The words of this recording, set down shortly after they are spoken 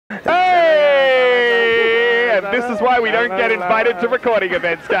Hey! And this is why we don't get invited to recording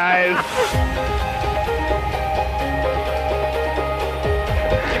events, guys.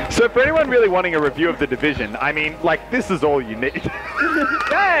 So for anyone really wanting a review of The Division, I mean, like, this is all you need.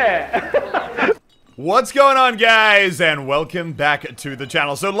 Yeah! What's going on, guys, and welcome back to the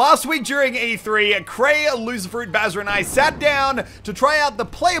channel. So last week during E3, Cray, Loserfruit, Bazzer, and I sat down to try out the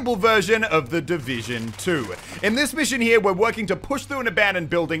playable version of The Division 2. In this mission here, we're working to push through an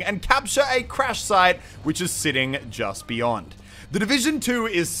abandoned building and capture a crash site which is sitting just beyond. The Division 2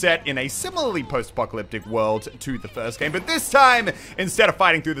 is set in a similarly post-apocalyptic world to the first game, but this time, instead of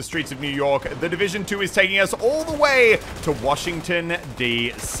fighting through the streets of New York, The Division 2 is taking us all the way to Washington,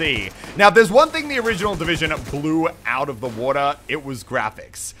 D.C. Now, there's one thing the original Division blew out of the water. It was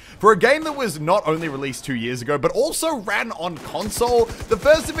graphics. For a game that was not only released 2 years ago, but also ran on console, the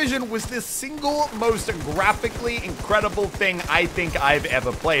first Division was the single most graphically incredible thing I think I've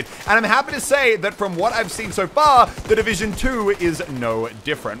ever played. And I'm happy to say that from what I've seen so far, The Division 2 is no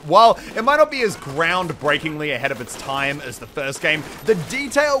different. While it might not be as groundbreakingly ahead of its time as the first game, the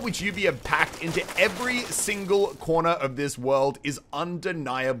detail which UB have packed into every single corner of this world is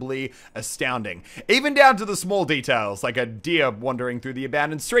undeniably astounding. Even down to the small details, like a deer wandering through the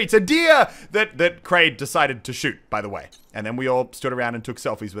abandoned streets. A deer that Cray decided to shoot, by the way. And then we all stood around and took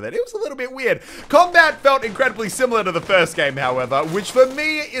selfies with it. It was a little bit weird. Combat felt incredibly similar to the first game, however, which for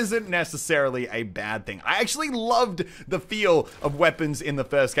me isn't necessarily a bad thing. I actually loved the feel of weapons in the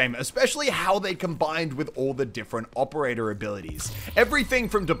first game, especially how they combined with all the different operator abilities. Everything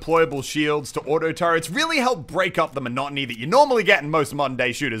from deployable shields to auto turrets really helped break up the monotony that you normally get in most modern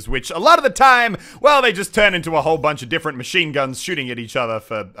day shooters, which a lot of the time, well, they just turn into a whole bunch of different machine guns shooting at each other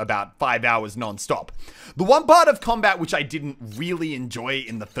for about 5 hours non-stop. The one part of combat which I didn't really enjoy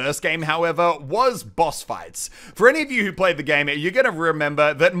in the first game, however, was boss fights. For any of you who played the game, you're going to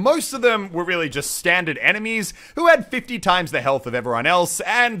remember that most of them were really just standard enemies who had 50 times the health of everyone else,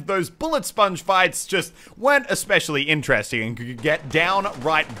 and those bullet sponge fights just weren't especially interesting and could get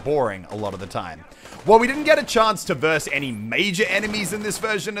downright boring a lot of the time. While we didn't get a chance to verse any major enemies in this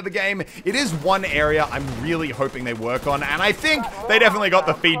version of the game, it is one area I'm really hoping they work on, and I think they definitely got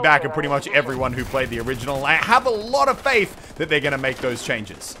the feedback of pretty much everyone who played the original. I have a lot of faith that they're going to make those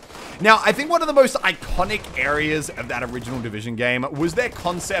changes. Now, I think one of the most iconic areas of that original Division game was their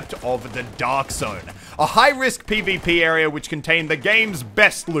concept of the Dark Zone, a high-risk PvP area which contained the game's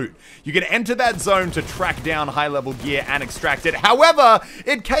best loot. You could enter that zone to track down high-level gear and extract it. However,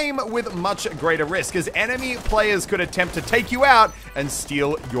 it came with much greater risk, as enemy players could attempt to take you out and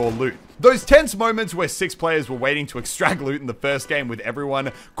steal your loot. Those tense moments where 6 players were waiting to extract loot in the first game with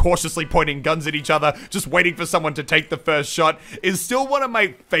everyone cautiously pointing guns at each other, just waiting for someone to take the first shot, is still one of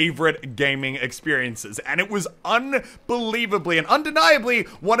my favorite gaming experiences. And it was unbelievably and undeniably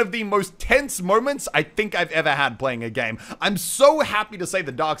one of the most tense moments I think I've ever had playing a game. I'm so happy to say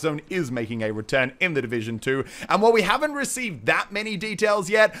the Dark Zone is making a return in The Division 2. And while we haven't received that many details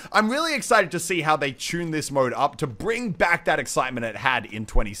yet, I'm really excited to see how they tune this mode up to bring back that excitement it had in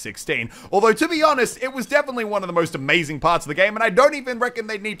 2016. Although, to be honest, it was definitely one of the most amazing parts of the game, and I don't even reckon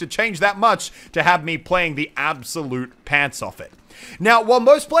they'd need to change that much to have me playing the absolute pants off it. Now, while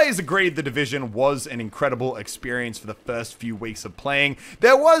most players agreed The Division was an incredible experience for the first few weeks of playing,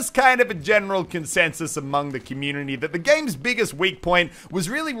 there was kind of a general consensus among the community that the game's biggest weak point was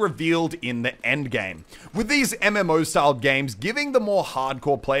really revealed in the endgame. With these MMO-style games, giving the more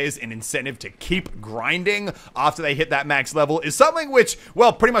hardcore players an incentive to keep grinding after they hit that max level is something which,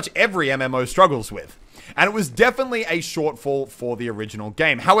 well, pretty much every MMO struggles with. And it was definitely a shortfall for the original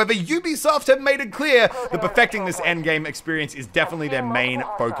game. However, Ubisoft have made it clear that perfecting this endgame experience is definitely their main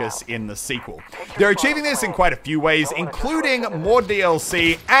focus in the sequel. They're achieving this in quite a few ways, including more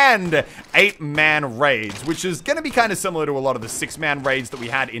DLC and 8-man raids, which is going to be kind of similar to a lot of the 6-man raids that we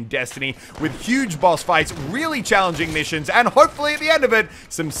had in Destiny, with huge boss fights, really challenging missions, and hopefully at the end of it,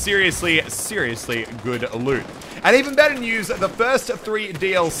 some seriously good loot. And even better news, the first 3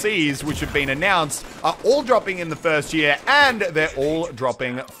 DLCs which have been announced are all dropping in the first year, and they're all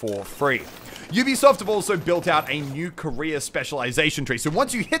dropping for free. Ubisoft have also built out a new career specialization tree. So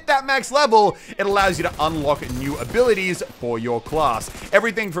once you hit that max level, it allows you to unlock new abilities for your class.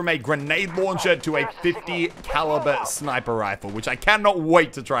 Everything from a grenade launcher to a 50 caliber sniper rifle, which I cannot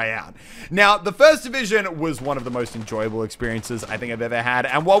wait to try out. Now, the first Division was one of the most enjoyable experiences I think I've ever had.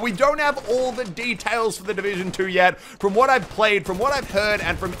 And while we don't have all the details for the Division 2 yet, from what I've played, from what I've heard,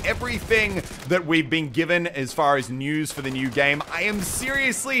 and from everything that we've been given as far as news for the new game, I am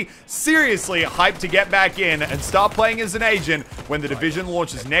seriously hyped to get back in and start playing as an agent when the Division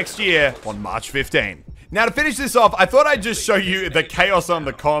launches next year on March 15. Now, to finish this off, I thought I'd just show you the chaos on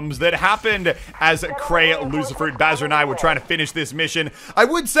the comms that happened as Cray, Loserfruit, Bazzer, and I were trying to finish this mission. I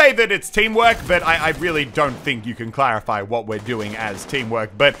would say that it's teamwork, but I really don't think you can clarify what we're doing as teamwork.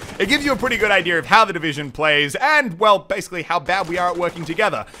 But it gives you a pretty good idea of how the division plays and, well, basically how bad we are at working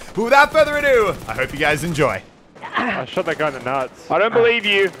together. But without further ado, I hope you guys enjoy. I shot that guy in the nuts. I don't believe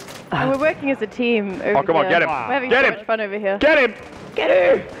you. And we're working as a team over Oh, come on, here. get him. We're having Get so him. much fun over here. Get him!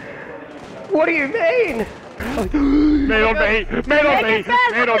 Get him! What do you mean? Man on me! Man on me!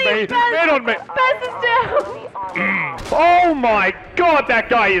 Man on me! Man on me! Baz is down! Oh my god, that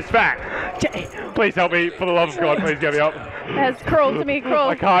guy is fat! Please help me, for the love of God, please get me up. Baz, crawl to me, crawl.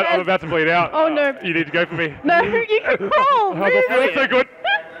 I can't, I'm Baz. about to bleed out. Oh no. You need to go for me. No, you can crawl! Oh, that's feeling so good.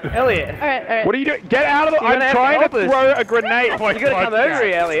 Elliot, Alright. What are you doing? Get out of the... You're I'm gonna have trying to to help us. throw a grenade. you gotta come over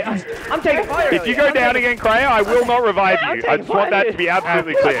here, Elliot. I'm taking fire, If you go down again, Cray, I will not revive you. I just want that to be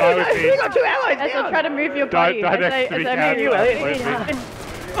absolutely I clear. would You be. got 2 allies As I down. try to move your body, Don't as next to me, I Cat. move You, Elliot.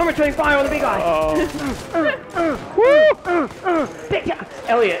 Please. I'm returning fire on the big guy. Big guy.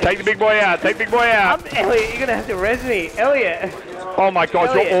 Elliot. Take the big boy out. Take big boy out. Elliot, you're gonna have to res me. Elliot. Oh my god,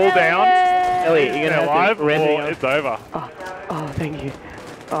 Elliot. you're all down. Elliot, you're gonna Alive? have to res me. Or it's over. Oh, thank you.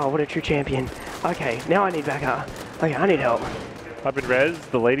 Oh, what a true champion. Okay, now I need backup. Okay, I need help. I've been res,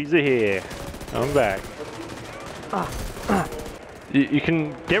 the ladies are here. I'm back. You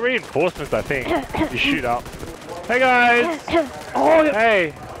can get reinforcements, I think. You shoot up. Hey guys! Oh,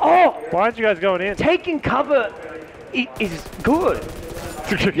 Hey! oh, Why aren't you guys going in? taking cover is good.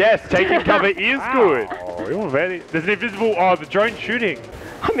 Yes, taking cover is good. Oh, you're very... There's an invisible... Oh, the drone shooting.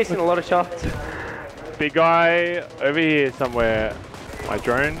 I'm missing a lot of shots. Big guy over here somewhere. My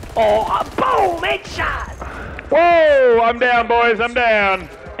drone. Oh, boom, headshot. Whoa, I'm down, boys. I'm down.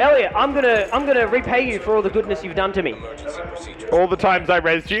 Elliot, I'm gonna repay you for all the goodness you've done to me. All the times I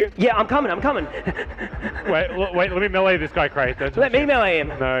rezzed you. Yeah, I'm coming. Wait, let me melee this guy, Cray. Don't Let touch me melee him.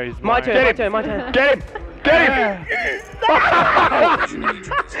 No, he's My mine. turn, my turn. Get him. Get him.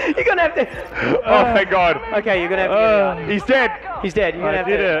 You're gonna have to. Oh my god. Okay, you're gonna have to. He's dead. He's dead. You're gonna I have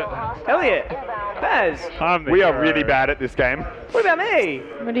did to. it. Elliot, Baz, I'm the We are hero. really bad at this game. what about me?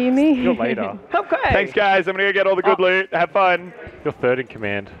 What do you mean? You're later. Okay. Thanks, guys. I'm gonna go get all the good loot. Have fun. You're third in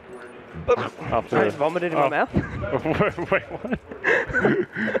command. After I just vomited in my mouth. Wait, what?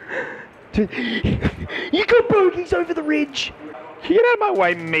 You got bogeys over the ridge. Get out of my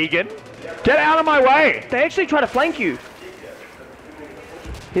way, Megan. Get out of my way. They actually try to flank you.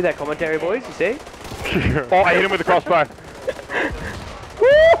 Hear that commentary, boys? You see? Oh, I hit him with a crossbow.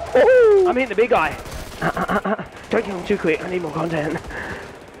 I'm hitting the big guy. Don't kill him too quick. I need more content.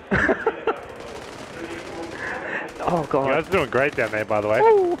 Oh You god. guys are doing great down there, by the way.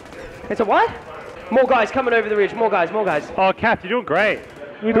 It's a what? More guys coming over the ridge. More guys. Oh, Kath, you're doing great.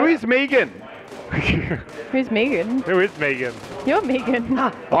 Who is Megan? Who's Megan? Who is Megan? You're Megan.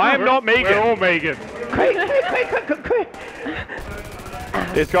 I am not Megan. We're all Megan. Quick.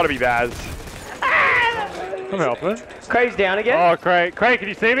 It's got to be Baz. I'm helping. Craig's down again. Oh, Craig. Craig, can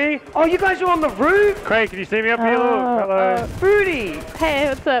you see me? Oh, you guys are on the roof. Craig, can you see me up here? Look. Hello. Fruity. Hey,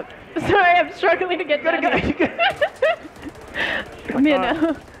 what's up? Sorry, I'm struggling to get down here. I'm here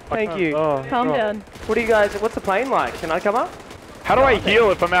now. Thank you. Oh, Calm God. down. What do you guys? What's the plane like? Can I come up? How do I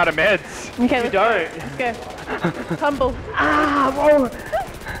heal if I'm out of meds? Okay, You let's don't. go. Tumble. Ah, whoa.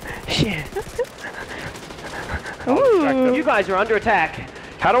 Shit. Ooh. You guys are under attack.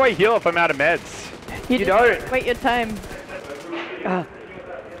 How do I heal if I'm out of meds? You just don't. Wait your time.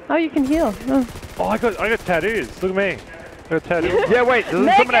 Oh, you can heal. Oh. Oh, I got tattoos. Look at me. I got tattoos. Yeah, wait. Doesn't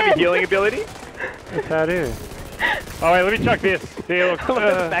someone have a healing ability? Tattoo. Oh, wait, let me chuck this. Here, look.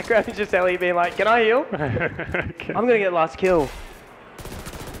 The background is just Ellie being like, "Can I heal? Okay. I'm gonna get last kill."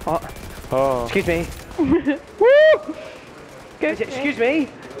 Oh, Oh. excuse me. Go. Excuse me. Is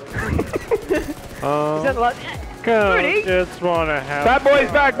that the last? Come, Pretty. just wanna have Fat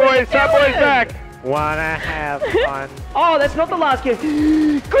boy's back, boys. Fat boy's back. wanna have fun. Oh, that's not the last kill.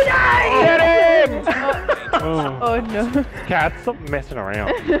 Good night. Get him. Oh. Oh no. Cat, stop messing around.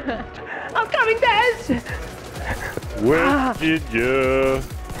 I'm coming, Baz. Where did you?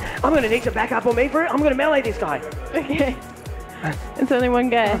 I'm gonna need some backup on me for it. I'm gonna melee this guy. Okay. It's only one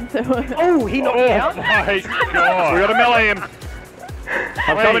guy, so. Oh, he knocked me Oh out. my We god. gotta melee him.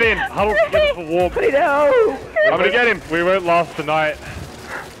 I'm coming in. Huddle together for warmth. I need help. I'm gonna get him. We won't last the night.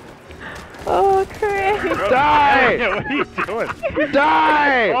 Oh, Craig. Die. Yeah, what are you doing?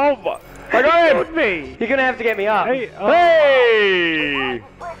 Die. Oh my. I got him. Me. You're gonna have to get me up. Hey, Hey.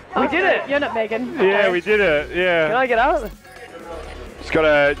 We did it. You're not Megan. yeah, we did it. Can Yeah. I get up? Just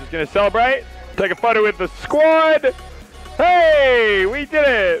gonna celebrate. Take a photo with the squad. Hey, we did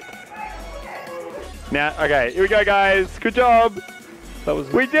it. Now, okay, here we go, guys. Good job. That was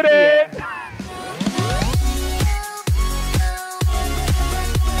We did it! Yeah.